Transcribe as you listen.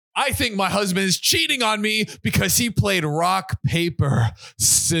I think my husband is cheating on me because he played rock, paper,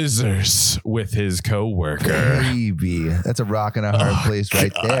 scissors with his coworker. Baby, that's a rock and a hard place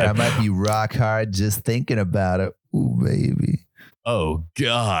right there. I might be rock hard just thinking about it. Ooh, baby. Oh,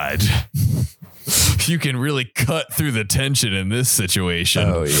 God. You can really cut through the tension in this situation.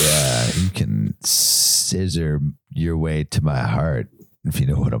 Oh, yeah. You can scissor your way to my heart, if you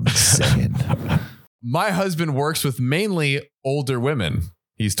know what I'm saying. My husband works with mainly older women.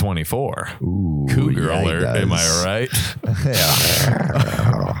 He's 24. Ooh, Cougar yeah, alert. Am I right?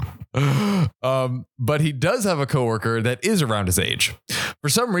 But he does have a coworker that is around his age. For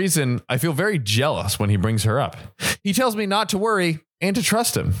some reason, I feel very jealous when he brings her up. He tells me not to worry and to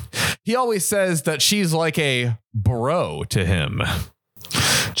trust him. He always says that she's like a bro to him.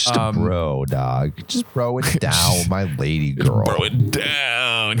 Just a bro, dog. Just bro it down with my lady girl. Bro it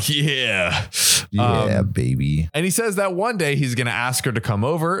down. Yeah. Yeah, baby. And he says that one day he's going to ask her to come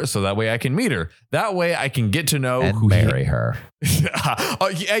over so that way I can meet her. That way I can get to know and who marry her.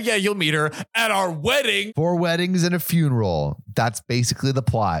 Oh, yeah, you'll meet her at our wedding. 4 weddings and a funeral. That's basically the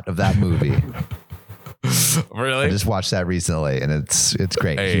plot of that movie. Really? I just watched that recently, and it's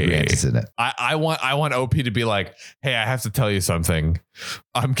great. Hugh Grant is in it. I want OP to be like, hey, I have to tell you something.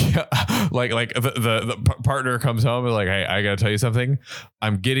 I'm like the partner comes home and like, hey, I gotta tell you something.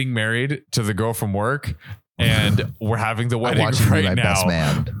 I'm getting married to the girl from work, and we're having the wedding right now. Best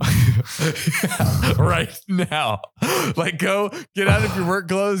man. Right now. Like, go get out of your work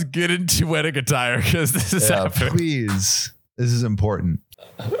clothes, get into wedding attire because this is happening. Please, this is important.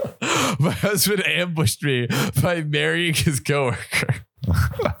 My husband ambushed me by marrying his coworker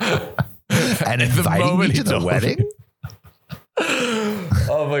and inviting me to the wedding.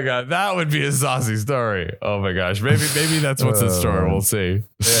 Oh my God, that would be a saucy story. Oh my gosh, maybe that's what's in store. We'll see.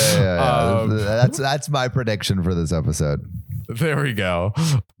 Yeah. That's my prediction for this episode. There we go.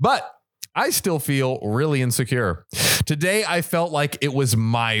 But I still feel really insecure. Today, I felt like it was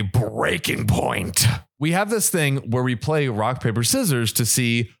my breaking point. We have this thing where we play rock, paper, scissors to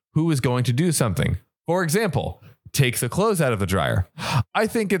see who is going to do something. For example, take the clothes out of the dryer. I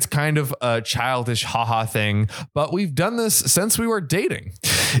think it's kind of a childish haha thing, but we've done this since we were dating.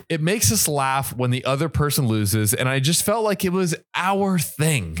 It makes us laugh when the other person loses, and I just felt like it was our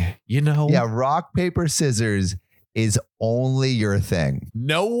thing, you know? Yeah, rock, paper, scissors is only your thing.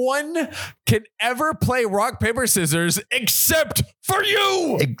 No one can ever play rock, paper, scissors except for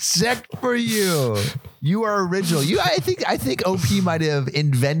you. Except for you. You are original. I think OP might have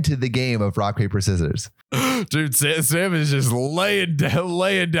invented the game of rock, paper, scissors. Dude, Sam is just laying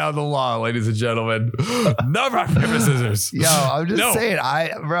down the law, ladies and gentlemen. No rock, paper, scissors. Yo, I'm just saying,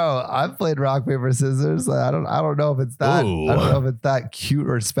 I've played rock, paper, scissors. I don't know if it's that. Ooh. I don't know if it's that cute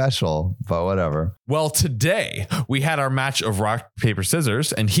or special, but whatever. Well, today we had our match of rock, paper,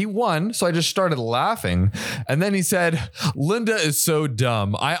 scissors, and he won. So I just started laughing. And then he said, Linda is so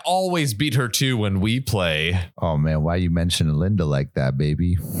dumb. I always beat her too when we play. Oh man, why you mentioning Linda like that,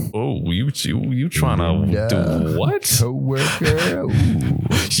 baby? Oh, you trying to do what? Coworker.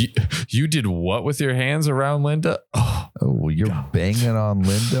 You did what with your hands around Linda? Oh, you're banging on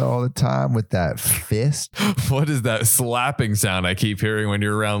Linda all the time with that fist. What is that slapping sound I keep hearing when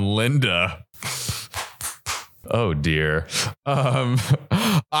you're around Linda? Oh dear.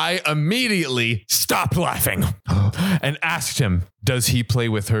 I immediately stopped laughing and asked him, does he play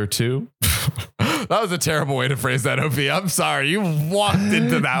with her too? That was a terrible way to phrase that, OP. I'm sorry. You walked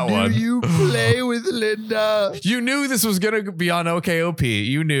into that one. Do you play with Linda? You knew this was going to be on OKOP.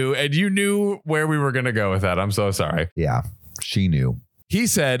 You knew, and you knew where we were going to go with that. I'm so sorry. Yeah, she knew. He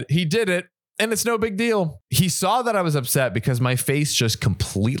said he did it, and it's no big deal. He saw that I was upset because my face just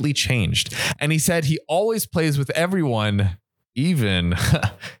completely changed. And he said he always plays with everyone, even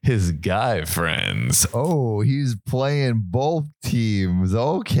his guy friends. Oh, he's playing both teams.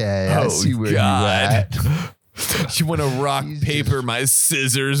 Okay, I see where you're at. You want to rock, paper, my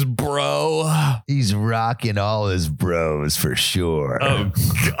scissors, bro? He's rocking all his bros for sure. Oh,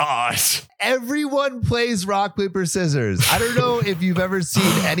 gosh. Everyone plays rock, paper, scissors. I don't know if you've ever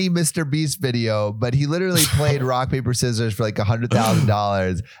seen any Mr. Beast video, but he literally played rock, paper, scissors for like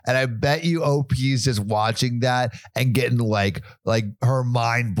 $100,000. And I bet you OP's just watching that and getting like her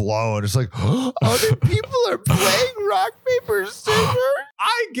mind blown. It's like, other people are playing rock, paper, scissors.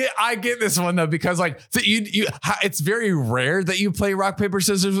 I get this one though, because like it's very rare that you play rock, paper,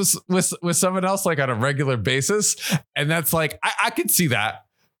 scissors with someone else like on a regular basis. And that's like, I can see that.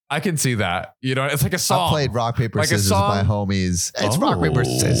 I can see that. You know, it's like a song. I played rock, paper, scissors with my homies. It's rock, paper,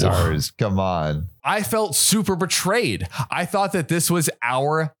 scissors. Come on. I felt super betrayed. I thought that this was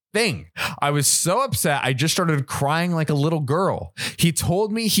our thing. I was so upset. I just started crying like a little girl. He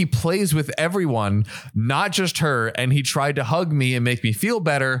told me he plays with everyone, not just her, and he tried to hug me and make me feel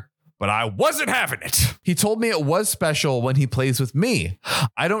better, but I wasn't having it. He told me it was special when he plays with me.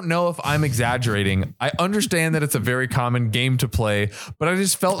 I don't know if I'm exaggerating. I understand that it's a very common game to play, but I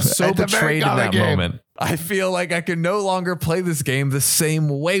just felt so betrayed in that moment. I feel like I can no longer play this game the same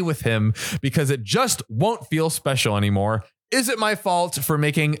way with him because it just won't feel special anymore. Is it my fault for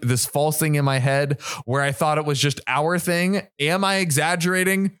making this false thing in my head where I thought it was just our thing? Am I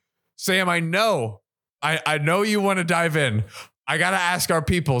exaggerating? Sam, I know you want to dive in. I got to ask our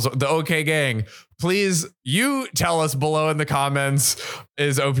peoples, the OK gang, please, you tell us below in the comments,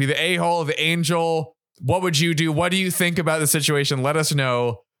 is OP the a-hole, the angel? What would you do? What do you think about the situation? Let us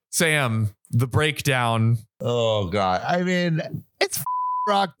know. Sam, the breakdown. Oh, God. I mean, it's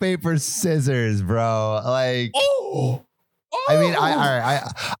rock, paper, scissors, bro. Like, I mean,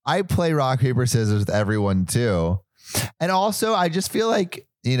 I play rock, paper, scissors with everyone, too. And also, I just feel like,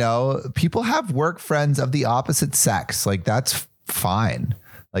 you know, people have work friends of the opposite sex. Like, that's fine.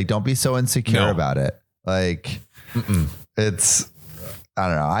 Like, don't be so insecure about it. Like, it's, I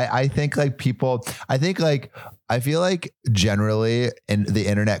don't know. I think like people, I feel like generally in the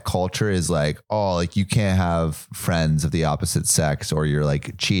internet culture is like, oh, like you can't have friends of the opposite sex or you're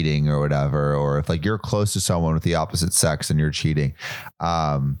like cheating or whatever. Or if like you're close to someone with the opposite sex and you're cheating.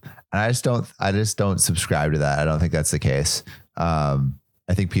 And I just don't subscribe to that. I don't think that's the case.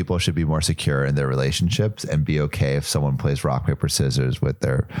 I think people should be more secure in their relationships and be okay if someone plays rock, paper, scissors with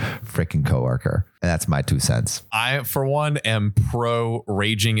their freaking coworker. And that's my 2 cents. I, for one, am pro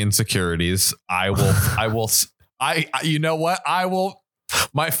raging insecurities. You know what?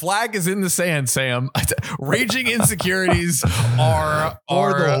 My flag is in the sand, Sam. Raging insecurities are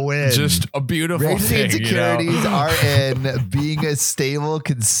just a beautiful Raging thing. Insecurities are in being a stable,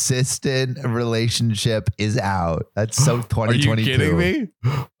 consistent relationship is out. That's so 2022. Are you kidding me?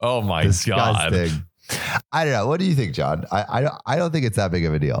 Oh my Disgusting. God. I don't know. What do you think, John? I don't think it's that big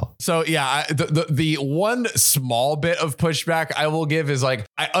of a deal. So yeah, the one small bit of pushback I will give is like,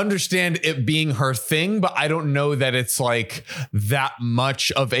 I understand it being her thing, but I don't know that it's like that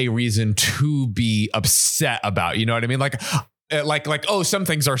much of a reason to be upset about. You know what I mean? Like, oh, some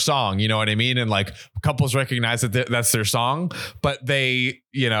things are song, you know what I mean? And like couples recognize that that's their song, but they,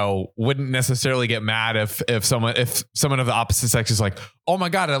 you know, wouldn't necessarily get mad if someone of the opposite sex is like, oh my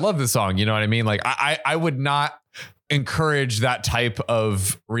God, I love this song. You know what I mean? Like I would not encourage that type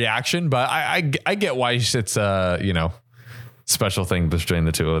of reaction, but I get why it's you know, special thing between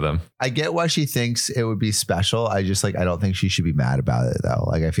the two of them. I get why she thinks it would be special. I don't think she should be mad about it though.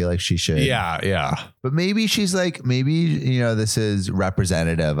 Like, I feel like she should. Yeah. But maybe she's like, you know, this is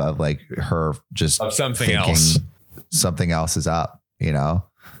representative of like her just of something else. Something else is up, you know?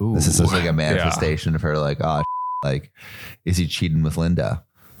 Ooh, this is just like a manifestation of her like, oh, like, is he cheating with Linda?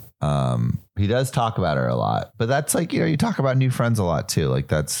 He does talk about her a lot, but that's like, you know, you talk about new friends a lot too. Like,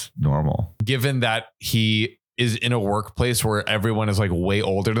 that's normal. Given that he is in a workplace where everyone is like way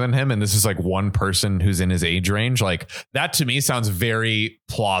older than him, and this is like one person who's in his age range, like that to me sounds very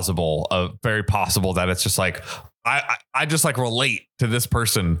plausible, very possible that it's just like I just like relate to this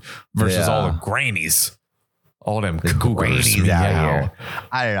person versus all the grannies, all them grannies out here.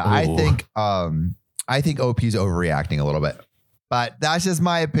 I don't know. Ooh. I think OP's overreacting a little bit, but that's just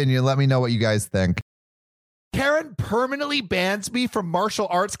my opinion. Let me know what you guys think. Karen permanently bans me from martial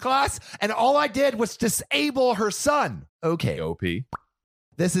arts class, and all I did was disable her son. Okay, OP.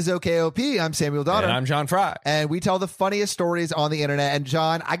 This is OKOP. I'm Samuel Donner. And I'm John Fry. And we tell the funniest stories on the internet. And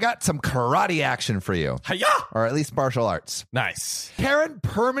John, I got some karate action for you. Hi-ya! Or at least martial arts. Nice. Karen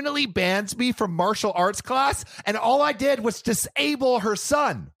permanently bans me from martial arts class, and all I did was disable her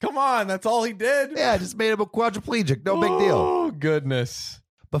son. Come on, that's all he did? Yeah, just made him a quadriplegic. No big deal. Oh, goodness.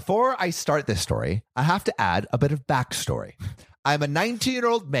 Before I start this story, I have to add a bit of backstory. I'm a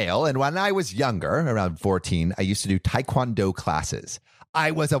 19-year-old male, and when I was younger, around 14, I used to do Taekwondo classes.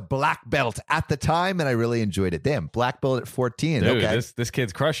 I was a black belt at the time, and I really enjoyed it. Damn, black belt at 14. Dude, okay. This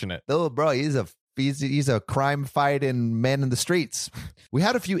kid's crushing it. Little bro, he's a crime fighting man in the streets. We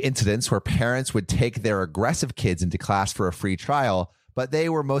had a few incidents where parents would take their aggressive kids into class for a free trial, but they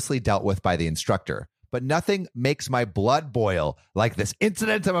were mostly dealt with by the instructor. But nothing makes my blood boil like this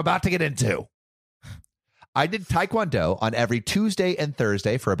incident I'm about to get into. I did Taekwondo on every Tuesday and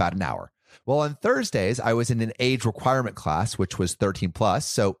Thursday for about an hour. Well, on Thursdays, I was in an age requirement class, which was 13 plus.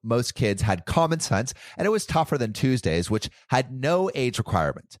 So most kids had common sense, and it was tougher than Tuesdays, which had no age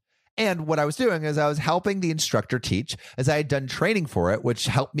requirement. And what I was doing is I was helping the instructor teach, as I had done training for it, which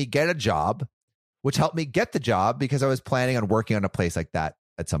helped me get the job because I was planning on working on a place like that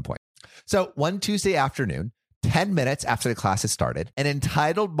at some point. So one Tuesday afternoon, 10 minutes after the class has started, an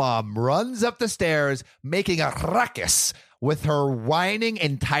entitled mom runs up the stairs making a ruckus with her whining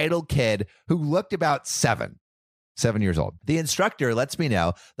entitled kid who looked about 7 years old. The instructor lets me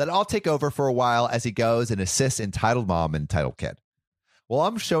know that I'll take over for a while as he goes and assists entitled mom and entitled kid. While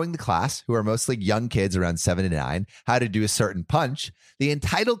I'm showing the class, who are mostly young kids around 7 to 9, how to do a certain punch, the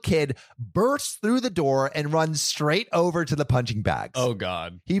entitled kid bursts through the door and runs straight over to the punching bags. Oh,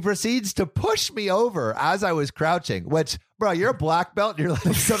 God. He proceeds to push me over as I was crouching, which, bro, you're a black belt and you're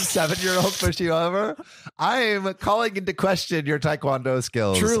letting some 7-year-old push you over? I'm calling into question your Taekwondo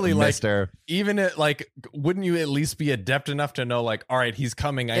skills, Truly, mister. like, even it, like, wouldn't you at least be adept enough to know, like, all right, he's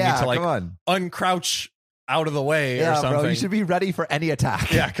coming. I need to, like, uncrouch out of the way or something. Bro, you should be ready for any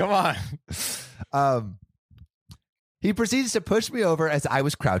attack. Yeah, come on. He proceeds to push me over as I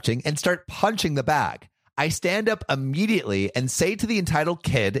was crouching and start punching the bag. I stand up immediately and say to the entitled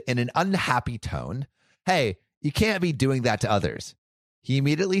kid in an unhappy tone, "Hey, you can't be doing that to others." He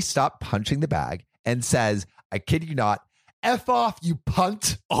immediately stopped punching the bag and says, I kid you not, "F off, you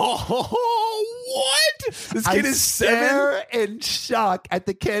punt." Oh, what? This kid is 7? Stare in shock at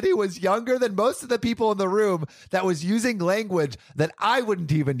the kid who was younger than most of the people in the room that was using language that I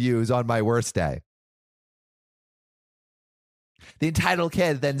wouldn't even use on my worst day. The entitled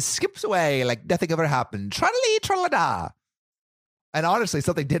kid then skips away like nothing ever happened. Tralali, tralada. And honestly,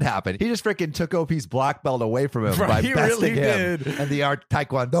 something did happen. He just freaking took OP's black belt away from him by besting him and the art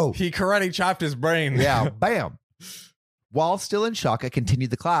Taekwondo. He karate chopped his brain. Yeah, bam. While still in shock, I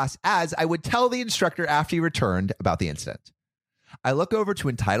continued the class as I would tell the instructor after he returned about the incident. I look over to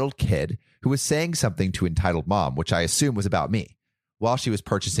entitled kid who was saying something to entitled mom, which I assume was about me, while she was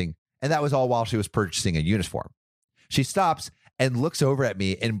purchasing, and that was all while she was purchasing a uniform. She stops and looks over at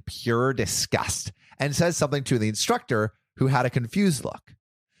me in pure disgust and says something to the instructor who had a confused look.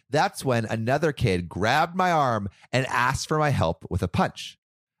 That's when another kid grabbed my arm and asked for my help with a punch.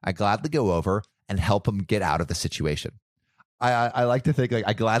 I gladly go over and help him get out of the situation. I like to think like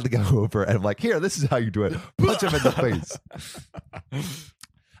I gladly go over and I'm like, "Here, this is how you do it." Punch him in the face.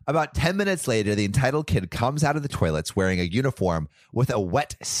 About 10 minutes later, the entitled kid comes out of the toilets wearing a uniform with a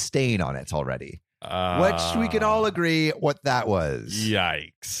wet stain on it already, which we can all agree what that was.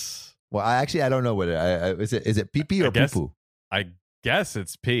 Yikes. Well, I don't know what it is. It pee pee or poo poo? I guess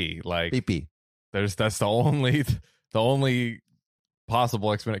it's pee. Like pee pee. That's the only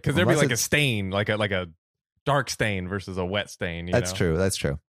possible explanation, because there'd be like a stain, like a dark stain versus a wet stain. That's true.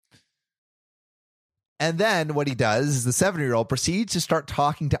 And then what he does is the 7-year-old proceeds to start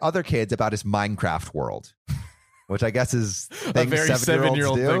talking to other kids about his Minecraft world, which I guess is a very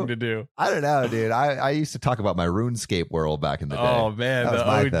 7-year-old thing to do. I don't know, dude. I used to talk about my RuneScape world back in the day. Oh, man. The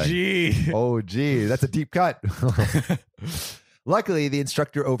OG. OG. That's a deep cut. Luckily, the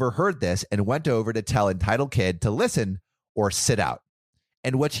instructor overheard this and went over to tell entitled kid to listen or sit out,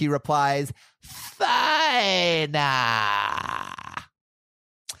 in which he replies, "Fine."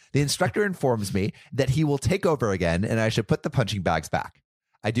 The instructor informs me that he will take over again and I should put the punching bags back.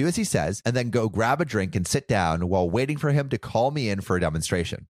 I do as he says and then go grab a drink and sit down while waiting for him to call me in for a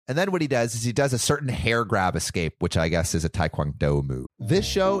demonstration. And then what he does is he does a certain hair grab escape, which I guess is a Taekwondo move. This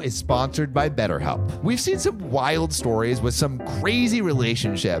show is sponsored by BetterHelp. We've seen some wild stories with some crazy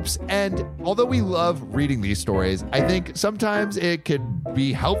relationships. And although we love reading these stories, I think sometimes it could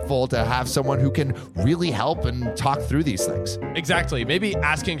be helpful to have someone who can really help and talk through these things. Exactly. Maybe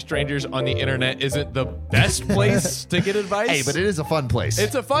asking strangers on the internet isn't the best place to get advice. Hey, but it is a fun place.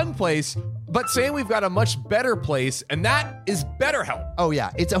 It's a fun place, but saying we've got a much better place, and that is BetterHelp. Oh,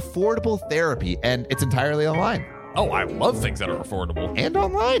 yeah. It's affordable therapy, and it's entirely online. Oh, I love things that are affordable. And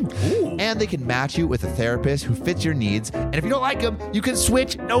online. Ooh. And they can match you with a therapist who fits your needs. And if you don't like them, you can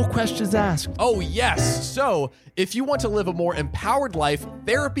switch, no questions asked. Oh, yes. So if you want to live a more empowered life,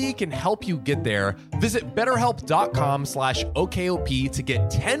 therapy can help you get there. Visit BetterHelp.com/OKOP to get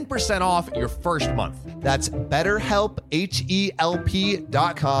 10% off your first month. That's BetterHelp,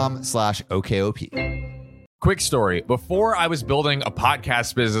 HELP.com/OKOP. Quick story. Before I was building a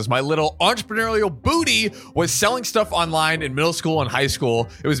podcast business, my little entrepreneurial booty was selling stuff online in middle school and high school.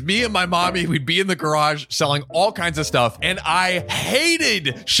 It was me and my mommy. We'd be in the garage selling all kinds of stuff, and I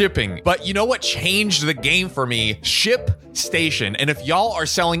hated shipping. But you know what changed the game for me? ShipStation. And if y'all are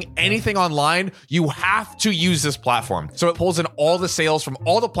selling anything online, you have to use this platform. So it pulls in all the sales from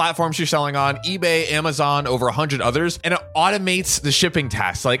all the platforms you're selling on, eBay, Amazon, over 100 others, and it automates the shipping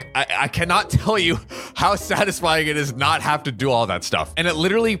tasks. Like, I cannot tell you how satisfying it is not have to do all that stuff. And it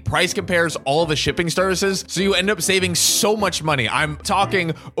literally price compares all the shipping services, so you end up saving so much money. I'm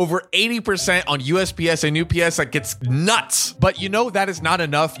talking over 80% on USPS and UPS. That gets nuts. But you know that is not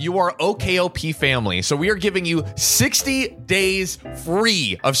enough. You are OKOP family. So we are giving you 60 days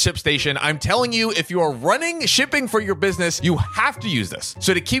free of ShipStation. I'm telling you, if you are running shipping for your business, you have to use this.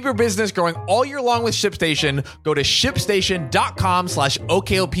 So to keep your business growing all year long with ShipStation, go to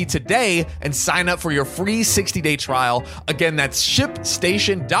shipstation.com/OKOP today and sign up for your free 60-day trial. Again, that's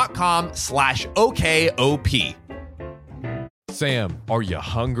shipstation.com/OKOP. Sam, are you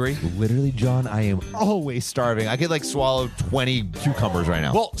hungry? Literally, John, I am always starving. I could like swallow 20 cucumbers right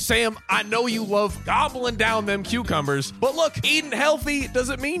now. Well, Sam, I know you love gobbling down them cucumbers, but look, eating healthy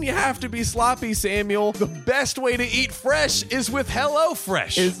doesn't mean you have to be sloppy, Samuel. The best way to eat fresh is with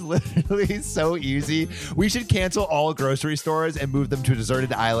HelloFresh. It's literally so easy. We should cancel all grocery stores and move them to a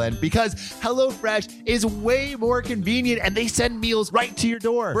deserted island because HelloFresh is way more convenient and they send meals right to your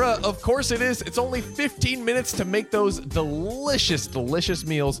door. Bruh, of course it is. It's only 15 minutes to make those delicious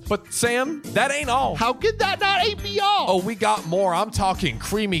meals. But Sam, that ain't all. How could that not be all? Oh, we got more. I'm talking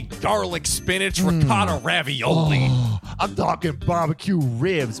creamy garlic spinach ricotta ravioli. Oh, I'm talking barbecue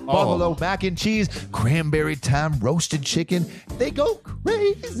ribs, buffalo mac and cheese, cranberry thyme roasted chicken. They go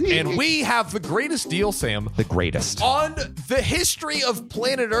crazy. And we have the greatest deal, Sam. The greatest. On the history of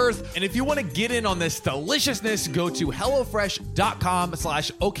planet Earth. And if you want to get in on this deliciousness, go to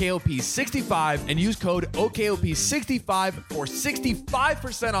HelloFresh.com/OKOP65 and use code OKOP65 for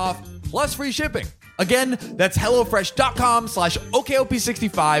 65% off plus free shipping. Again, that's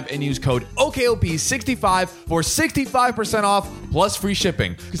HelloFresh.com/OKOP65 and use code OKOP65 for 65% off plus free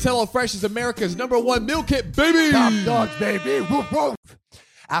shipping. Because HelloFresh is America's #1 meal kit, baby. Top dogs, baby. Woof, woof.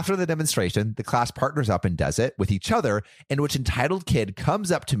 After the demonstration, the class partners up and does it with each other, in which entitled kid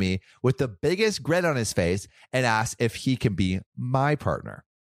comes up to me with the biggest grin on his face and asks if he can be my partner.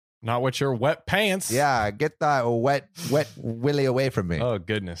 Not with your wet pants. Yeah, get that wet willy away from me. Oh,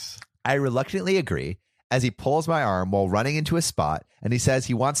 goodness. I reluctantly agree as he pulls my arm while running into a spot, and he says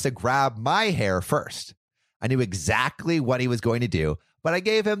he wants to grab my hair first. I knew exactly what he was going to do, but I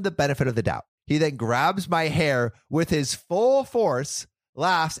gave him the benefit of the doubt. He then grabs my hair with his full force,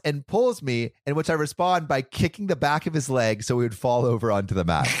 laughs, and pulls me, in which I respond by kicking the back of his leg so he would fall over onto the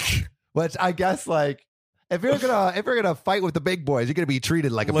mat. Which I guess, like, if you're gonna fight with the big boys, you're gonna be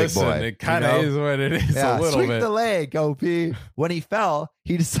treated like a big boy. It kind of is what it is, yeah, a little sweep bit. the leg, OP. When he fell,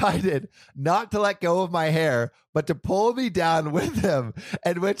 he decided not to let go of my hair, but to pull me down with him,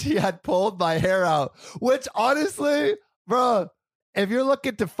 in which he had pulled my hair out. Which honestly, bro, if you're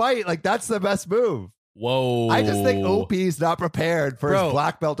looking to fight, like that's the best move. Whoa. I just think OP's not prepared for his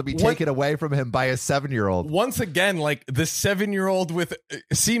black belt to be taken away from him by a 7-year-old. Once again, like the 7-year-old with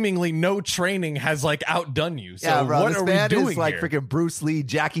seemingly no training has like outdone you. So yeah, bro, what this are man we doing is like here? freaking Bruce Lee,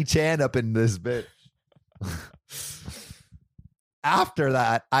 Jackie Chan up in this bit. After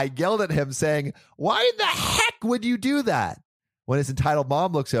that, I yelled at him saying, "Why in the heck would you do that?" When his entitled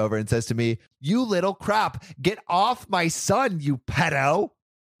mom looks over and says to me, "You little crap, get off my son, you pedo."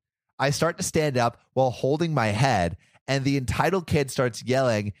 I start to stand up while holding my head, and the entitled kid starts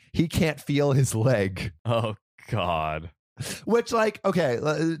yelling he can't feel his leg. Oh, God. Which, like, okay,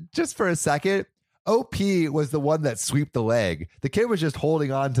 just for a second, OP was the one that swept the leg. The kid was just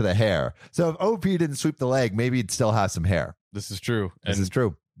holding on to the hair. So if OP didn't sweep the leg, maybe he'd still have some hair. This is true. This is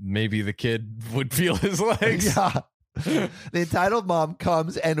true. Maybe the kid would feel his legs. Yeah. The entitled mom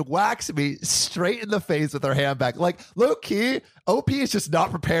comes and whacks me straight in the face with her handbag. Like, low key, OP is just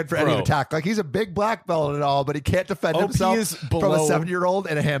not prepared for any attack. Like, he's a big black belt and all, but he can't defend himself from a 7-year-old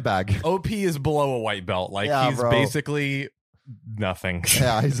in a handbag. OP is below a white belt. Like, yeah, he's bro. Basically nothing.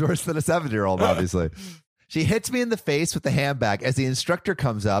 Yeah, he's worse than a 7-year-old, obviously. She hits me in the face with the handbag as the instructor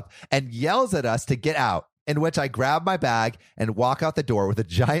comes up and yells at us to get out, in which I grab my bag and walk out the door with a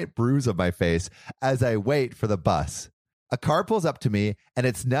giant bruise on my face as I wait for the bus. A car pulls up to me, and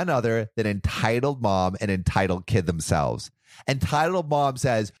it's none other than entitled mom and entitled kid themselves. Entitled mom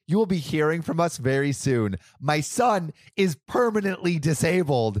says, "You will be hearing from us very soon. My son is permanently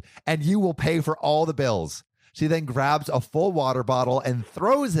disabled, and you will pay for all the bills." She then grabs a full water bottle and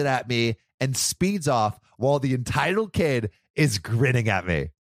throws it at me and speeds off while the entitled kid is grinning at me.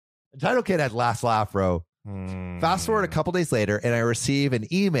 Entitled kid had last laugh, bro. Fast forward a couple days later, and I receive an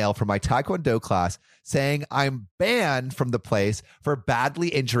email from my Taekwondo class saying I'm banned from the place for badly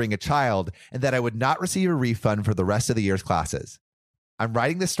injuring a child and that I would not receive a refund for the rest of the year's classes. I'm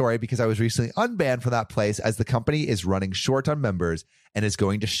writing this story because I was recently unbanned from that place as the company is running short on members and is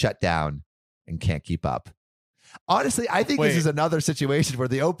going to shut down and can't keep up. Honestly, I think this Wait. is another situation where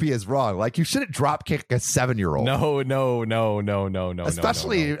the OP is wrong. Like, you shouldn't drop kick a 7-year-old. No.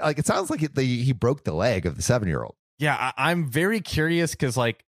 Especially, like, it sounds like he broke the leg of the 7-year-old. Yeah, I'm very curious because,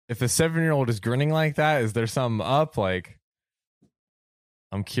 like, if the 7-year-old is grinning like that, is there something up? Like,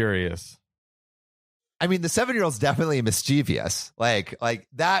 I'm curious. I mean, the 7-year-old's definitely mischievous. Like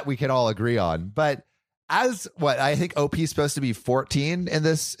that we can all agree on. But as what I think OP is supposed to be 14 at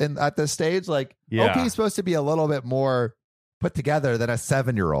this stage, like Yeah. OP is supposed to be a little bit more put together than a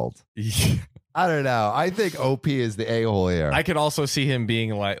 7-year-old. I don't know. I think OP is the a-hole here. I could also see him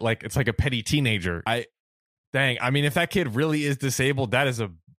being like it's like a petty teenager. I mean, if that kid really is disabled, that is a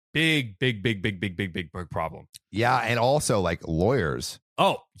big problem. Yeah, and also like lawyers.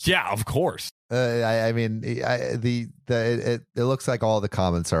 Oh yeah, of course. I mean, it looks like all the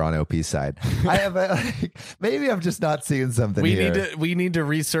comments are on OP's side. I have maybe I'm just not seeing something. We need to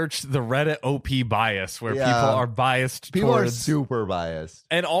research the Reddit OP bias where people are biased. People towards, are super biased,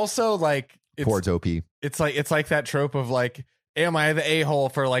 and also like towards OP. It's like that trope of like, am I the a-hole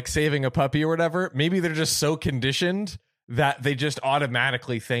for like saving a puppy or whatever? Maybe they're just so conditioned that they just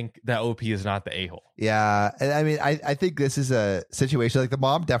automatically think that OP is not the a-hole. Yeah. And I mean, I think this is a situation like the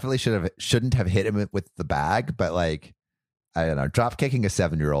mom definitely shouldn't have hit him with the bag, but like, I don't know, drop kicking a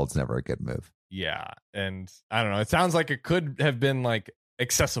 7-year-old is never a good move. Yeah. And I don't know. It sounds like it could have been like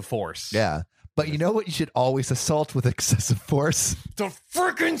excessive force. Yeah. But you know what you should always assault with excessive force? The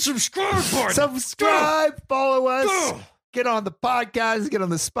freaking subscribe button. Subscribe, follow us, Go. Get on the podcast, get on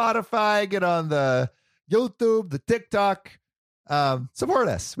the Spotify, get on the YouTube, the TikTok. Support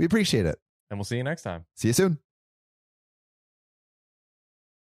us. We appreciate it. And we'll see you next time. See you soon.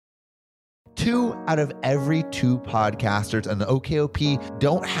 2 out of every 2 podcasters on the OKOP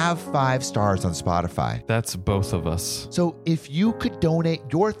don't have 5 stars on Spotify. That's both of us. So if you could donate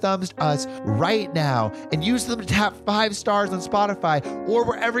your thumbs to us right now and use them to tap 5 stars on Spotify or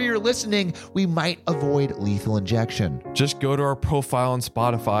wherever you're listening, we might avoid lethal injection. Just go to our profile on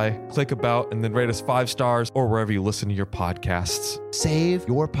Spotify, click about, and then rate us 5 stars or wherever you listen to your podcasts. Save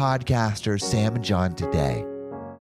your podcasters, Sam and John, today.